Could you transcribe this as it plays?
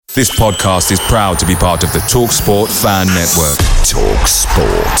This podcast is proud to be part of the TalkSport Fan Network.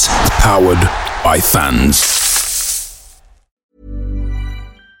 TalkSport. Powered by fans.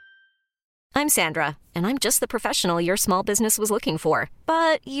 I'm Sandra, and I'm just the professional your small business was looking for.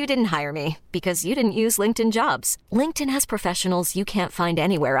 But you didn't hire me because you didn't use LinkedIn Jobs. LinkedIn has professionals you can't find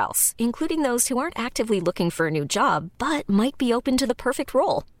anywhere else, including those who aren't actively looking for a new job, but might be open to the perfect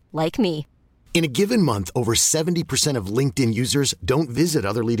role, like me. In a given month, over 70% of LinkedIn users don't visit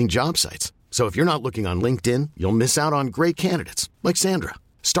other leading job sites. So if you're not looking on LinkedIn, you'll miss out on great candidates like Sandra.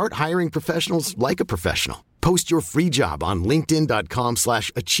 Start hiring professionals like a professional. Post your free job on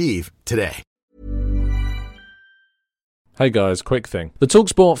linkedin.com/achieve today. Hey guys, quick thing. The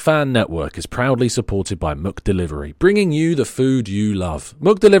TalkSport Fan Network is proudly supported by McDelivery, bringing you the food you love.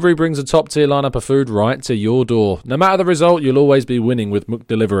 McDelivery brings a top-tier lineup of food right to your door. No matter the result, you'll always be winning with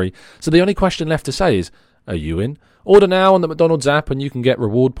McDelivery. So the only question left to say is, are you in? Order now on the McDonald's app and you can get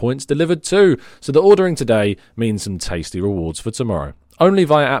reward points delivered too. So the ordering today means some tasty rewards for tomorrow. Only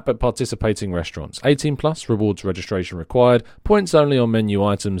via app at participating restaurants. 18 plus, rewards registration required. Points only on menu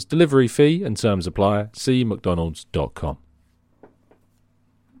items. Delivery fee and terms apply. See mcdonalds.com.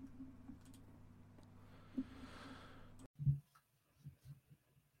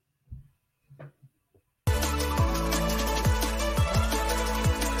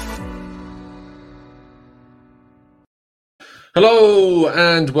 Hello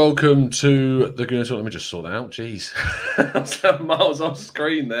and welcome to the Gooner Talk. Let me just sort that out. Jeez, I'm 7 miles off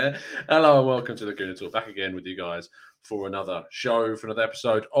screen there. Hello and welcome to the Gooner Talk. Back again with you guys for another show, for another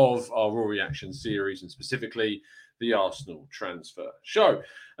episode of our Raw Reaction series, and specifically the Arsenal transfer show.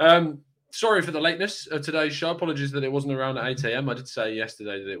 Sorry for the lateness of today's show. Apologies that it wasn't around at 8 a.m. I did say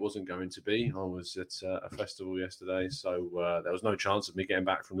yesterday that it wasn't going to be. I was at a festival yesterday, so there was no chance of me getting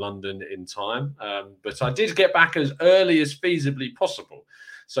back from London in time. But I did get back as early as feasibly possible.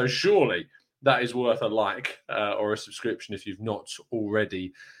 So surely that is worth a like or a subscription if you've not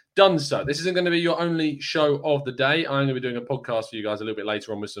already done so. This isn't going to be your only show of the day. I'm going to be doing a podcast for you guys a little bit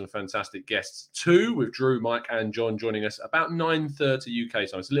later on with some fantastic guests too, with Drew, Mike and John joining us about 9:30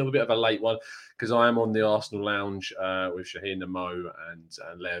 UK time. It's a little bit of a late one because I am on the Arsenal Lounge with Shaheen and Mo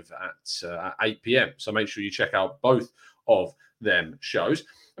and Lev at 8 p.m. So make sure you check out both of them shows.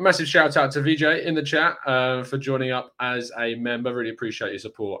 A massive shout out to VJ in the chat for joining up as a member. Really appreciate your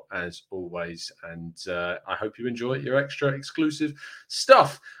support as always. And I hope you enjoy your extra exclusive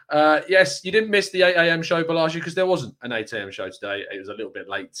stuff. Yes, you didn't miss the 8 a.m. show, Balaji, because there wasn't an 8 a.m. show today. It was a little bit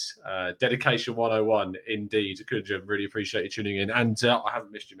late. Dedication 101, indeed. Kunja, really appreciate you tuning in. And I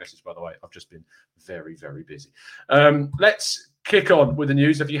haven't missed your message, by the way. I've just been very, very busy. Let's kick on with the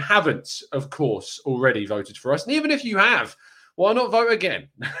news. If you haven't, of course, already voted for us, and even if you have, why not vote again?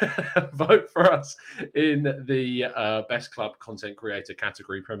 Vote for us in the Best Club Content Creator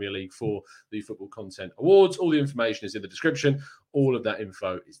category, Premier League, for the Football Content Awards. All the information is in the description. All of that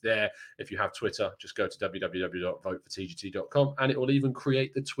info is there. If you have Twitter, just go to www.votefortgt.com and it will even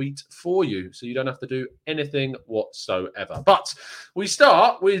create the tweet for you. So you don't have to do anything whatsoever. But we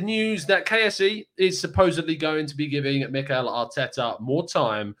start with news that KSE is supposedly going to be giving Mikel Arteta more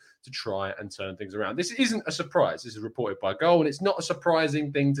time to try and turn things around. This isn't a surprise. This is reported by Goal, and it's not a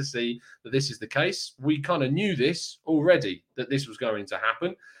surprising thing to see that this is the case. We kind of knew this already, that this was going to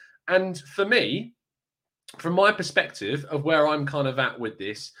happen. And for me, from my perspective of where I'm kind of at with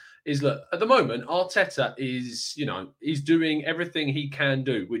this, is look, at the moment, Arteta is, he's doing everything he can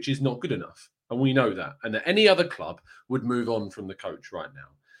do, which is not good enough. And we know that. And that any other club would move on from the coach right now.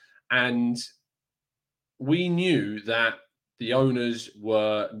 And we knew that the owners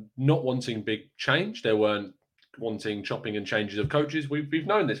were not wanting big change. They weren't wanting chopping and changes of coaches. We've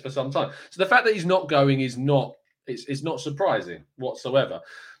known this for some time. So the fact that he's not going is not surprising whatsoever.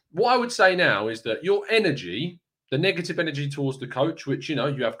 What I would say now is that your energy, the negative energy towards the coach, which, you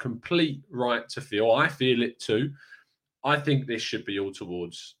have complete right to feel, I feel it too. I think this should be all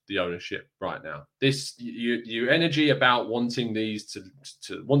towards the ownership right now. This your energy about wanting these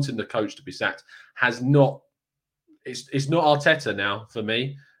to wanting the coach to be sacked has not. It's not Arteta now for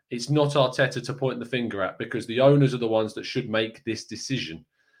me. It's not Arteta to point the finger at because the owners are the ones that should make this decision.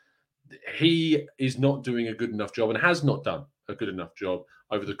 He is not doing a good enough job and has not done a good enough job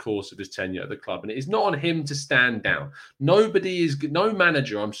over the course of his tenure at the club. And it is not on him to stand down. No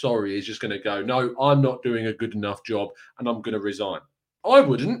manager, I'm sorry, is just going to go, no, I'm not doing a good enough job and I'm going to resign. I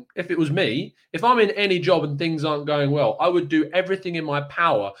wouldn't if it was me. If I'm in any job and things aren't going well, I would do everything in my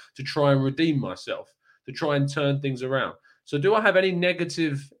power to try and redeem myself, to try and turn things around. So do I have any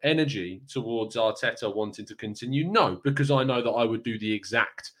negative energy towards Arteta wanting to continue? No, because I know that I would do the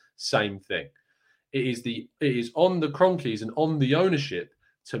exact same thing. It is on the Cronkies and on the ownership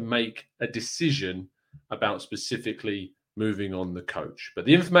to make a decision about specifically moving on the coach. But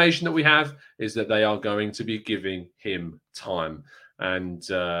the information that we have is that they are going to be giving him time. And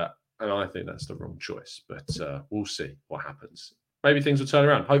I think that's the wrong choice. But we'll see what happens. Maybe things will turn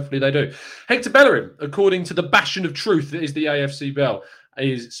around. Hopefully they do. Hector Bellerin, according to the bastion of truth that is the AFC Bell,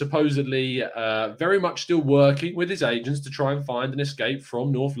 is supposedly very much still working with his agents to try and find an escape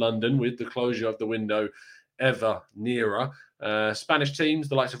from North London with the closure of the window ever nearer. Spanish teams,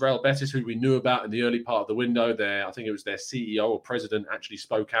 the likes of Real Betis, who we knew about in the early part of the window, I think it was their CEO or president actually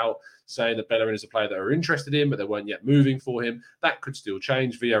spoke out saying that Bellerin is a player that are interested in, but they weren't yet moving for him. That could still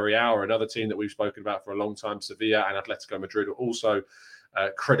change. Villarreal, or another team that we've spoken about for a long time, Sevilla and Atletico Madrid, were also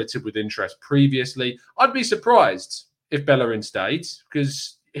credited with interest previously. I'd be surprised if Bellerin stayed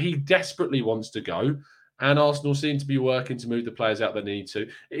because he desperately wants to go. And Arsenal seem to be working to move the players out they need to.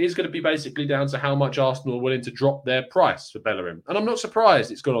 It is going to be basically down to how much Arsenal are willing to drop their price for Bellerin. And I'm not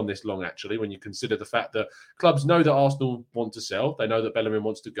surprised it's gone on this long, actually, when you consider the fact that clubs know that Arsenal want to sell. They know that Bellerin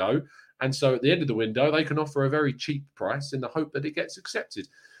wants to go. And so at the end of the window, they can offer a very cheap price in the hope that it gets accepted.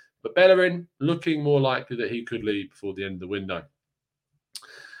 But Bellerin looking more likely that he could leave before the end of the window.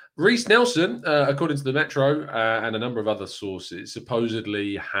 Reiss Nelson, according to the Metro and a number of other sources,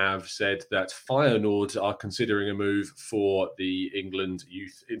 supposedly have said that Feyenoord are considering a move for the England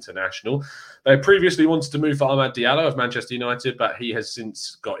Youth International. They previously wanted to move for Amad Diallo of Manchester United, but he has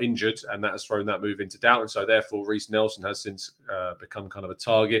since got injured, and that has thrown that move into doubt. And so therefore, Reiss Nelson has since become kind of a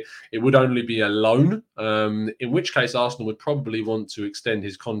target. It would only be a loan, in which case Arsenal would probably want to extend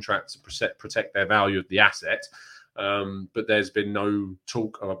his contract to protect their value of the asset. But there's been no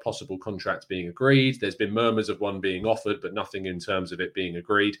talk of a possible contract being agreed. There's been murmurs of one being offered, but nothing in terms of it being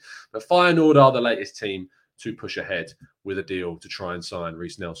agreed. But Feyenoord are the latest team to push ahead with a deal to try and sign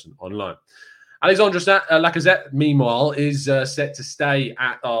Reiss Nelson on loan. Alexandre Lacazette, meanwhile, is set to stay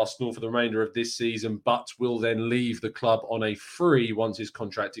at Arsenal for the remainder of this season, but will then leave the club on a free once his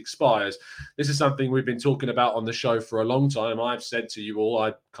contract expires. This is something we've been talking about on the show for a long time. I've said to you all,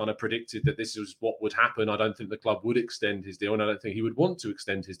 I kind of predicted that this was what would happen. I don't think the club would extend his deal, and I don't think he would want to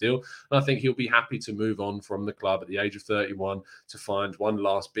extend his deal. And I think he'll be happy to move on from the club at the age of 31 to find one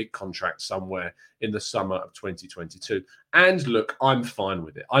last big contract somewhere in the summer of 2022. And look, I'm fine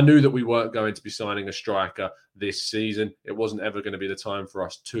with it. I knew that we weren't going to be signing a striker this season. It wasn't ever going to be the time for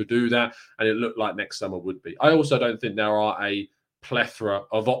us to do that. And it looked like next summer would be. I also don't think there are a plethora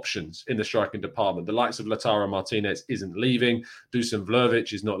of options in the striking department. The likes of Lautaro Martinez isn't leaving. Dusan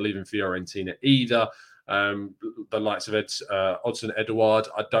Vlahovic is not leaving Fiorentina either. The likes of Odsonne Edouard,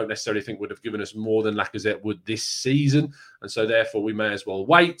 I don't necessarily think would have given us more than Lacazette would this season. And so therefore we may as well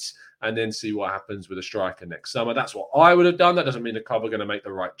wait and then see what happens with a striker next summer. That's what I would have done. That doesn't mean the club are going to make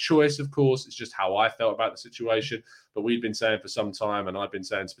the right choice, of course. It's just how I felt about the situation. But we've been saying for some time, and I've been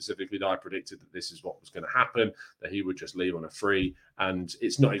saying specifically that I predicted that this is what was going to happen, that he would just leave on a free. And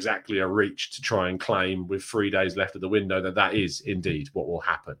it's not exactly a reach to try and claim with 3 days left of the window that that is indeed what will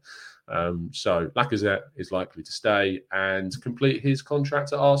happen. So Lacazette is likely to stay and complete his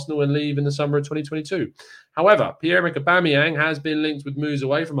contract at Arsenal and leave in the summer of 2022. However, Pierre-Emerick Aubameyang has been linked with moves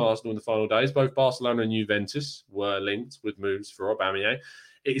away from Arsenal in the final days. Both Barcelona and Juventus were linked with moves for Aubameyang.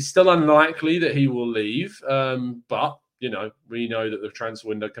 It is still unlikely that he will leave, but we know that the transfer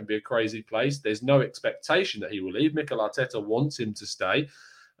window can be a crazy place. There's no expectation that he will leave. Mikel Arteta wants him to stay.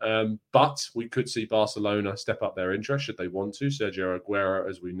 But we could see Barcelona step up their interest should they want to. Sergio Aguero,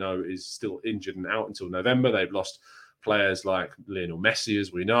 as we know, is still injured and out until November. They've lost players like Lionel Messi,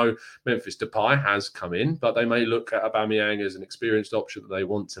 as we know. Memphis Depay has come in, but they may look at Aubameyang as an experienced option that they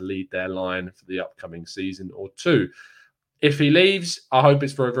want to lead their line for the upcoming season or two. If he leaves, I hope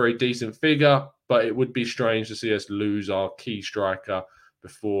it's for a very decent figure, but it would be strange to see us lose our key striker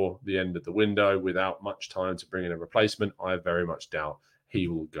before the end of the window without much time to bring in a replacement. I very much doubt he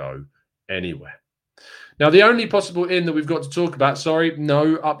will go anywhere. Now, the only possible in that we've got to talk about,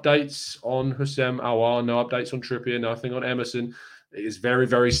 no updates on Houssem Aouar, no updates on Trippier, nothing on Emerson. It is very,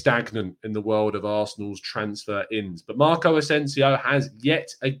 very stagnant in the world of Arsenal's transfer ins. But Marco Asensio has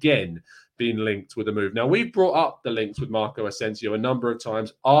yet again been linked with a move. Now, we've brought up the links with Marco Asensio a number of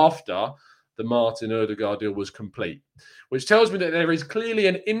times after the Martin Odegaard deal was complete, which tells me that there is clearly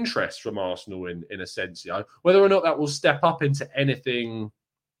an interest from Arsenal in Asensio. Whether or not that will step up into anything,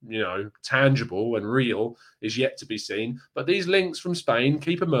 tangible and real is yet to be seen. But these links from Spain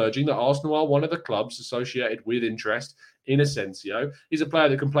keep emerging that Arsenal are one of the clubs associated with interest in Asensio. He's a player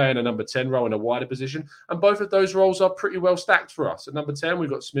that can play in a number 10 role in a wider position. And both of those roles are pretty well stacked for us. At number 10,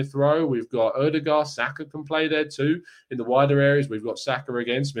 we've got Smith Rowe, we've got Odegaard, Saka can play there too. In the wider areas, we've got Saka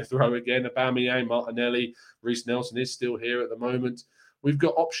again, Smith Rowe again, Aubameyang, Martinelli, Reiss Nelson is still here at the moment. we've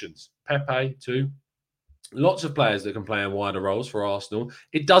got options. Pepe, too. Lots of players that can play in wider roles for Arsenal.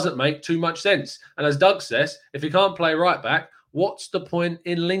 It doesn't make too much sense. And as Doug says, if he can't play right back, what's the point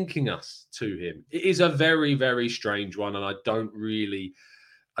in linking us to him? It is a very, very strange one, and I don't really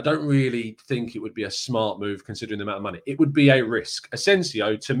think it would be a smart move considering the amount of money. It would be a risk.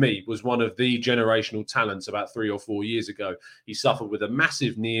 Asensio, to me, was one of the generational talents about 3 or 4 years ago. He suffered with a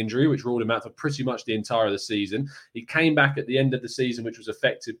massive knee injury, which ruled him out for pretty much the entire of the season. He came back at the end of the season, which was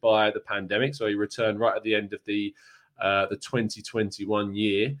affected by the pandemic. So he returned right at the end of the 2021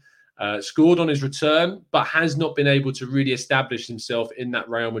 year. Scored on his return, but has not been able to really establish himself in that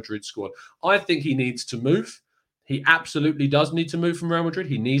Real Madrid squad. I think he needs to move. He absolutely does need to move from Real Madrid.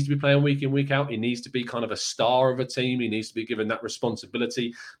 He needs to be playing week in, week out. He needs to be kind of a star of a team. He needs to be given that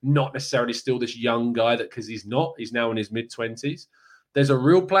responsibility, not necessarily still this young guy because he's not. He's now in his mid-20s. There's a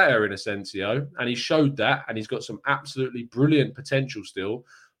real player in Asensio, and he showed that, and he's got some absolutely brilliant potential still,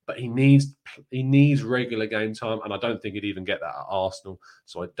 but he needs regular game time, and I don't think he'd even get that at Arsenal.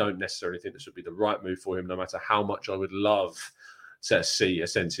 So I don't necessarily think this would be the right move for him, no matter how much I would love to see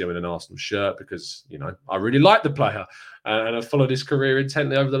Asensio in an Arsenal shirt, because, I really like the player and I've followed his career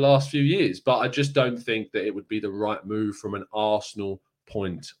intently over the last few years, but I just don't think that it would be the right move from an Arsenal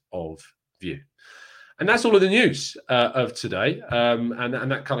point of view. And that's all of the news of today. And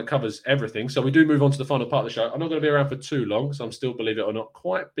that kind of covers everything. So we do move on to the final part of the show. I'm not going to be around for too long, so I'm still, believe it or not,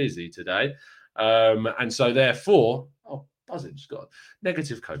 quite busy today. And so therefore, buzzing, Scott.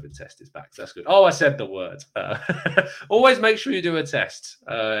 Negative COVID test is back. So that's good. Oh, I said the word. Always make sure you do a test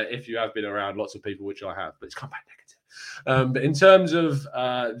if you have been around lots of people, which I have, but it's come back negative. But in terms of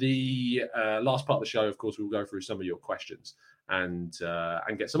the last part of the show, of course, we'll go through some of your questions and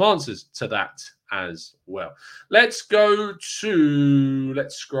get some answers to that as well. Let's scroll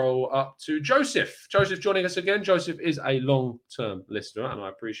up to Joseph. Joseph joining us again. Joseph is a long-term listener, and I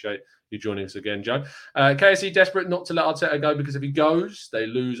appreciate you joining us again, Joe. KSE desperate not to let Arteta go because if he goes, they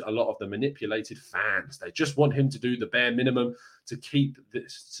lose a lot of the manipulated fans. They just want him to do the bare minimum to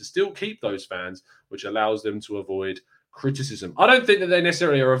still keep those fans, which allows them to avoid criticism. I don't think that they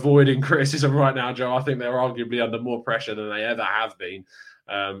necessarily are avoiding criticism right now, Joe. I think they're arguably under more pressure than they ever have been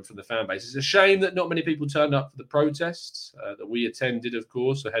from the fan base. It's a shame that not many people turned up for the protests that we attended, of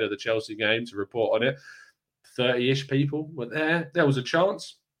course, ahead of the Chelsea game to report on it. 30-ish people were there. There was a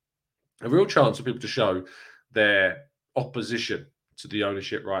real chance for people to show their opposition to the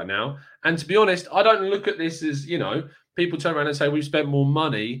ownership right now. And to be honest, I don't look at this as, people turn around and say we've spent more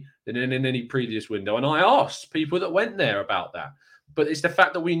money than in any previous window. And I asked people that went there about that. But it's the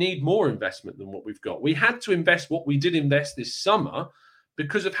fact that we need more investment than what we've got. We had to invest what we did invest this summer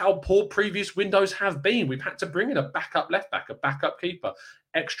because of how poor previous windows have been. We've had to bring in a backup left back, a backup keeper,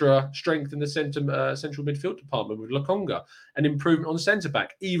 extra strength in the central midfield department with Lokonga, an improvement on centre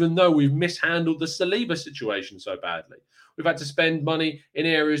back, even though we've mishandled the Saliba situation so badly. We've had to spend money in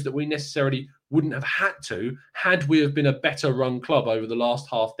areas that we necessarily wouldn't have had to had we have been a better run club over the last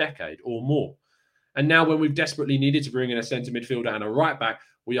half decade or more. And now when we've desperately needed to bring in a centre midfielder and a right back,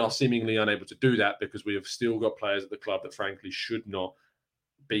 we are seemingly unable to do that because we have still got players at the club that frankly should not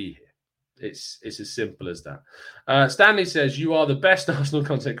be here. It's as simple as that. Stanley says, you are the best Arsenal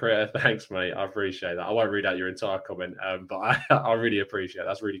content creator. Thanks, mate. I appreciate that. I won't read out your entire comment, but I really appreciate it.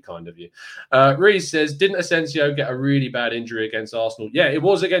 That's really kind of you. Reese says, didn't Asensio get a really bad injury against Arsenal? Yeah, it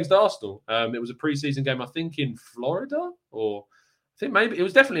was against Arsenal. It was a pre-season game, I think, in Florida, or I think maybe it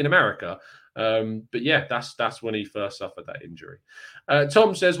was definitely in America. But yeah, that's when he first suffered that injury.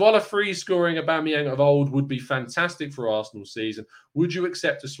 Tom says, while a free-scoring Aubameyang of old would be fantastic for Arsenal's season, would you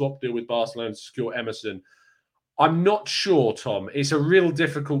accept a swap deal with Barcelona to secure Emerson? I'm not sure, Tom. It's a real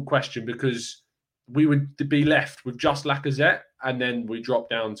difficult question because we would be left with just Lacazette and then we drop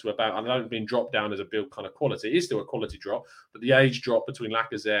down to about, I don't mean drop down as a build kind of quality. It is still a quality drop, but the age drop between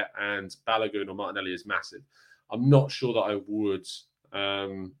Lacazette and Bellerin or Martinelli is massive. I'm not sure that I would.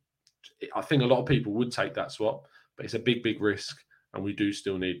 I think a lot of people would take that swap, but it's a big, big risk. And we do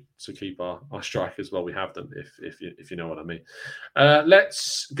still need to keep our strikers while we have them, if you know what I mean.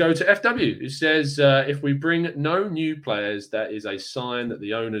 Let's go to FW. It says, if we bring no new players, that is a sign that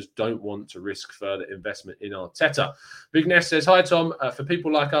the owners don't want to risk further investment in Arteta. Big Ness says, hi, Tom. For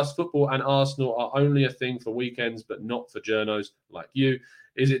people like us, football and Arsenal are only a thing for weekends, but not for journos like you.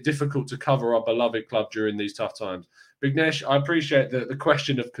 Is it difficult to cover our beloved club during these tough times? Bignesh, I appreciate the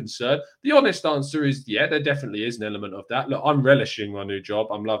question of concern. The honest answer is, yeah, there definitely is an element of that. Look, I'm relishing my new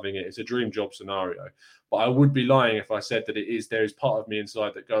job. I'm loving it. It's a dream job scenario. But I would be lying if I said that there is part of me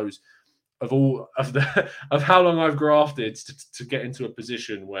inside that goes, of how long I've grafted to get into a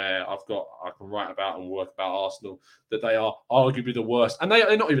position where I can write about and work about Arsenal, that they are arguably the worst, and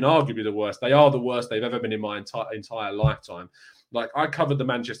they're not even arguably the worst. They are the worst they've ever been in my entire lifetime. Like, I covered the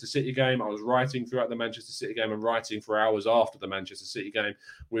Manchester City game. I was writing throughout the Manchester City game and writing for hours after the Manchester City game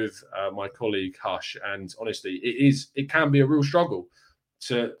with my colleague Hush. And honestly, it can be a real struggle.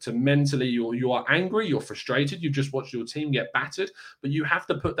 To mentally, you are angry, you're frustrated, you've just watched your team get battered, but you have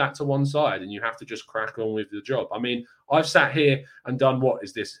to put that to one side and you have to just crack on with the job. I mean, I've sat here and done, what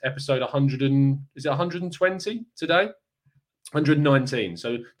is this, episode 100 is it 120 today? 119.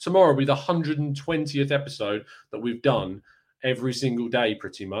 So tomorrow will be the 120th episode that we've done every single day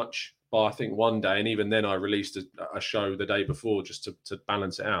pretty much, by I think one day, and even then I released a show the day before just to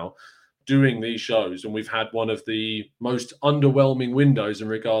balance it out. Doing these shows, and we've had one of the most underwhelming windows in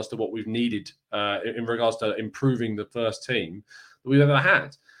regards to what we've needed in regards to improving the first team that we've ever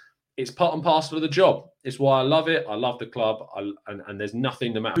had. It's part and parcel of the job. It's why I love it. I love the club, and there's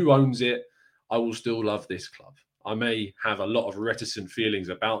nothing, no matter who owns it, I will still love this club. I may have a lot of reticent feelings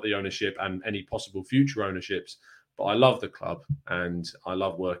about the ownership and any possible future ownerships, but I love the club and I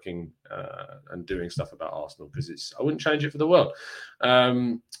love working and doing stuff about Arsenal because I wouldn't change it for the world.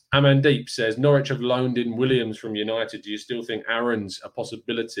 Amandeep says, Norwich have loaned in Williams from United. Do you still think Aaron's a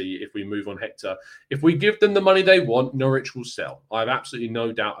possibility if we move on Hector? If we give them the money they want, Norwich will sell. I have absolutely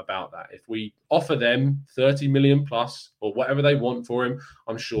no doubt about that. If we offer them 30 million plus or whatever they want for him,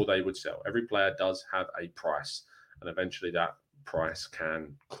 I'm sure they would sell. Every player does have a price, and eventually that price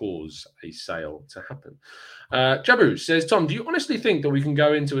can cause a sale to happen. Jabu says, Tom, do you honestly think that we can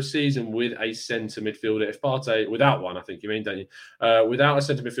go into a season with a centre midfielder if Partey, without one, I think you mean, don't you? Without a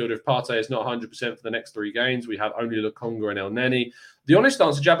centre midfielder, if Partey is not 100% for the next 3 games, we have only Lokonga and El Neni. The honest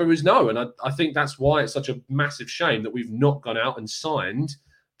answer, Jabu, is no. And I think that's why it's such a massive shame that we've not gone out and signed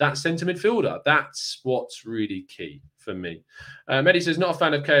that centre midfielder. That's what's really key for me. Mehdi says, not a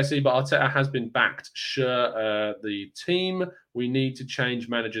fan of KSE, but Arteta has been backed. Sure, the team, we need to change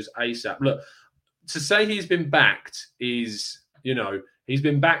managers ASAP. Look, to say he's been backed is, he's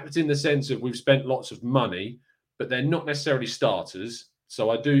been backed in the sense of we've spent lots of money, but they're not necessarily starters. So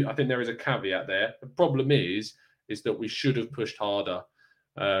I think there is a caveat there. The problem is that we should have pushed harder.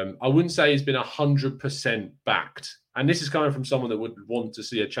 I wouldn't say he's been 100% backed. And this is coming from someone that would want to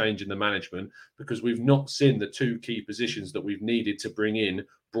see a change in the management because we've not seen the 2 key positions that we've needed to bring in,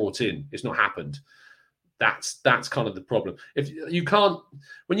 brought in. It's not happened. That's kind of the problem. If you can't,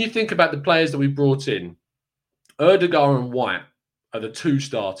 when you think about the players that we brought in, Erdegaard and White are the 2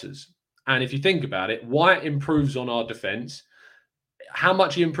 starters. And if you think about it, White improves on our defence. How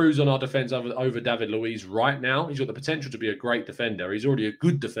much he improves on our defence over David Luiz right now, he's got the potential to be a great defender. He's already a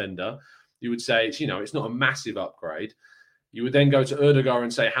good defender. You would say, it's not a massive upgrade. You would then go to Erdegaard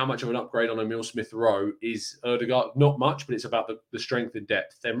and say, how much of an upgrade on Emile Smith-Rowe is Erdegaard? Not much, but it's about the strength and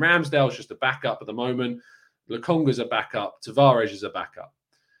depth. Then Ramsdale's just a backup at the moment. Lokonga's a backup. Tavares is a backup.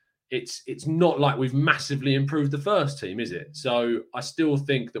 It's not like we've massively improved the first team, is it? So I still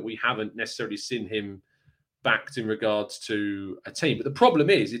think that we haven't necessarily seen him backed in regards to a team. But the problem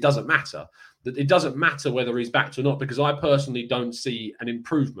is, it doesn't matter. It doesn't matter whether he's backed or not, because I personally don't see an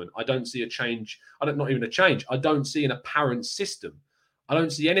improvement. I don't see a change. Not even a change. I don't see an apparent system. I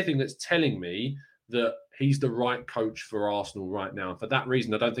don't see anything that's telling me that he's the right coach for Arsenal right now. And for that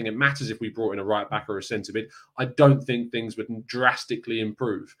reason, I don't think it matters if we brought in a right back or a centre mid. I don't think things would drastically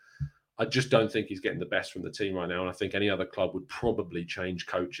improve. I just don't think he's getting the best from the team right now. And I think any other club would probably change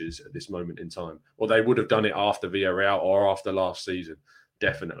coaches at this moment in time. Or they would have done it after Villarreal or after last season.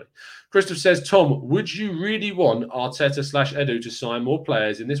 Definitely. Christoph says, Tom, would you really want Arteta/Edu to sign more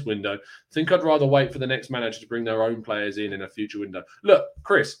players in this window? Think I'd rather wait for the next manager to bring their own players in a future window. Look,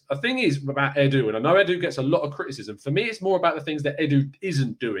 Chris, the thing is about Edu, and I know Edu gets a lot of criticism. For me, it's more about the things that Edu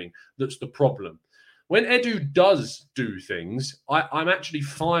isn't doing that's the problem. When Edu does do things, I'm actually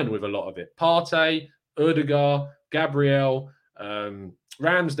fine with a lot of it. Partey, Erdegaard, Gabriel,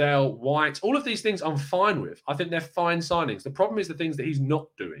 Ramsdale, White, all of these things I'm fine with. I think they're fine signings. The problem is the things that he's not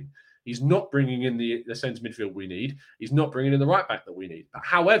doing. He's not bringing in the centre midfield we need. He's not bringing in the right back that we need. But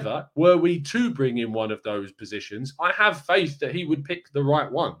however, were we to bring in one of those positions, I have faith that he would pick the right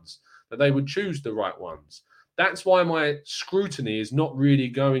ones, that they would choose the right ones. That's why my scrutiny is not really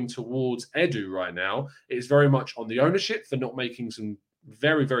going towards Edu right now. It's very much on the ownership for not making some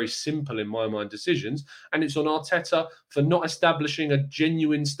very, very simple, in my mind, decisions. And it's on Arteta for not establishing a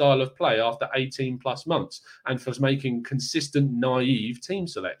genuine style of play after 18 plus months and for making consistent, naive team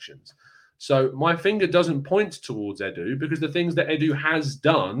selections. So my finger doesn't point towards Edu because the things that Edu has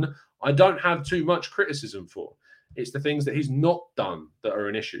done, I don't have too much criticism for. It's the things that he's not done that are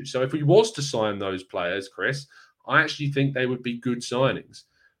an issue. So if he was to sign those players, Chris, I actually think they would be good signings.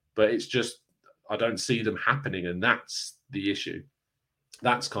 But it's just, I don't see them happening, and that's the issue.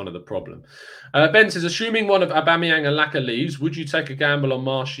 That's kind of the problem. Ben says, assuming one of Aubameyang and Laka leaves, would you take a gamble on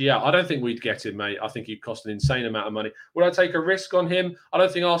Martial? I don't think we'd get him, mate. I think he'd cost an insane amount of money. Would I take a risk on him? I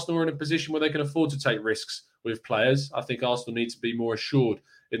don't think Arsenal are in a position where they can afford to take risks with players. I think Arsenal need to be more assured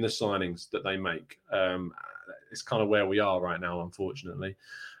in the signings that they make. It's kind of where we are right now, unfortunately.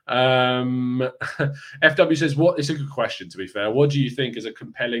 FW says, it's a good question, to be fair. What do you think is a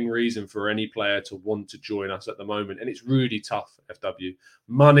compelling reason for any player to want to join us at the moment? And it's really tough, FW.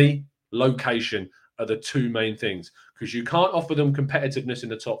 Money, location are the two main things, because you can't offer them competitiveness in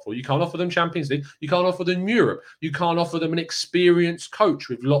the top four. You can't offer them Champions League. You can't offer them Europe. You can't offer them an experienced coach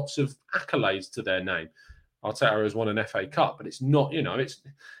with lots of accolades to their name. Arteta has won an FA Cup, but it's not,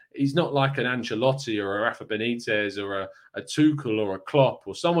 he's not like an Ancelotti or a Rafa Benitez or a Tuchel or a Klopp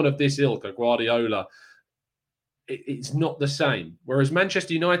or someone of this ilk, a Guardiola. It's not the same. Whereas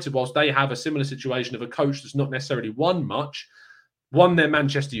Manchester United, whilst they have a similar situation of a coach that's not necessarily won much, they're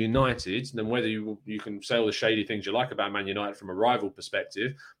Manchester United, and whether you can say all the shady things you like about Man United from a rival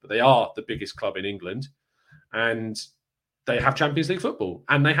perspective, but they are the biggest club in England, and they have Champions League football,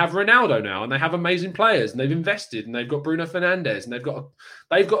 and they have Ronaldo now, and they have amazing players, and they've invested, and they've got Bruno Fernandes, and they've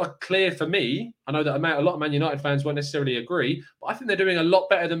got a clear, for me, I know that a lot of Man United fans won't necessarily agree, but I think they're doing a lot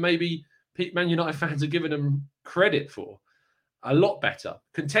better than maybe Man United fans are giving them credit for. A lot better.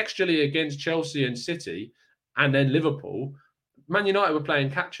 Contextually against Chelsea and City, and then Liverpool, Man United were playing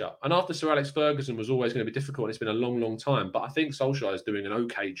catch-up. And after Sir Alex Ferguson was always going to be difficult, and it's been a long, long time. But I think Solskjaer is doing an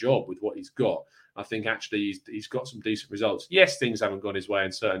okay job with what he's got. I think actually he's got some decent results. Yes, things haven't gone his way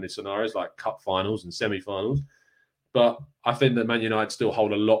in certain scenarios like cup finals and semi-finals. But I think that Man United still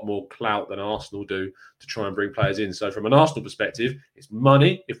hold a lot more clout than Arsenal do to try and bring players in. So from an Arsenal perspective, it's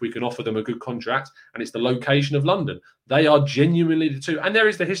money, if we can offer them a good contract, and it's the location of London. They are genuinely the two. And there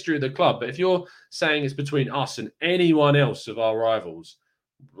is the history of the club. But if you're saying it's between us and anyone else of our rivals,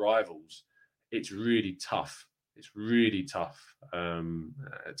 it's really tough. It's really tough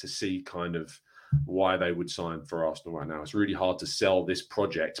to see kind of why they would sign for Arsenal right now. It's really hard to sell this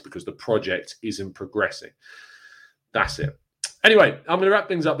project because the project isn't progressing. That's it. Anyway, I'm going to wrap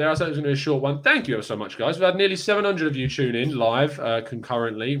things up there. I said it was going to be a short one. Thank you ever so much, guys. We've had nearly 700 of you tune in live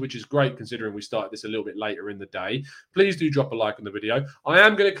concurrently, which is great considering we started this a little bit later in the day. Please do drop a like on the video. I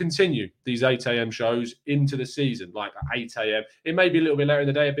am going to continue these 8 a.m. shows into the season, like 8 a.m. It may be a little bit later in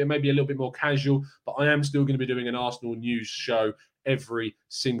the day, it may be a little bit more casual, but I am still going to be doing an Arsenal news show every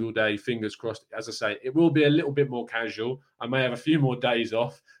single day, fingers crossed. As I say, it will be a little bit more casual. I may have a few more days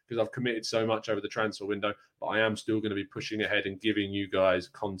off because I've committed so much over the transfer window, but I am still going to be pushing ahead and giving you guys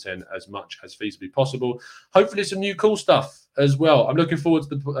content as much as feasibly possible. Hopefully some new cool stuff as well. I'm looking forward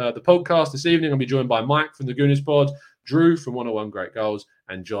to the podcast this evening. I'll be joined by Mike from the Gooners Pod, Drew from 101 Great Goals,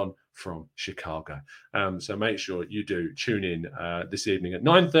 and John from Chicago. So make sure you do tune in this evening at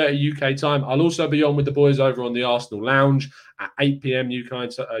 9:30 UK time. I'll also be on with the boys over on the Arsenal Lounge at 8 p.m.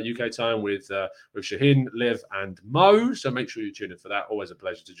 UK time with Shaheen, Liv, and Mo. So make sure you tune in for that. Always a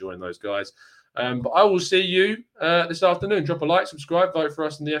pleasure to join those guys. But I will see you this afternoon. Drop a like, subscribe, vote for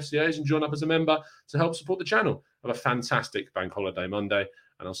us in the FCAs, and join up as a member to help support the channel. Have a fantastic Bank Holiday Monday,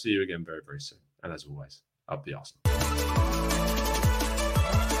 and I'll see you again very, very soon. And as always, up the Arsenal.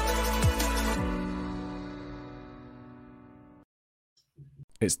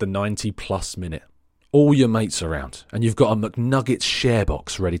 It's the 90-plus minute. All your mates around, and you've got a McNuggets share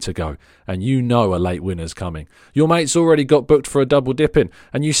box ready to go, and you know a late winner's coming. Your mate's already got booked for a double dipping,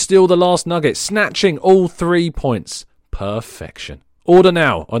 and you steal the last nugget, snatching all 3 points. Perfection. Order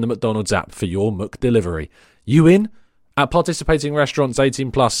now on the McDonald's app for your McDelivery. You in? At participating restaurants,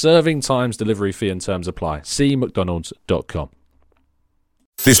 18 plus, serving times, delivery fee and terms apply. See mcdonalds.com.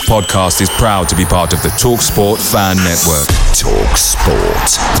 This podcast is proud to be part of the TalkSport Fan Network.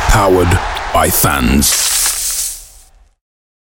 TalkSport. Powered by fans.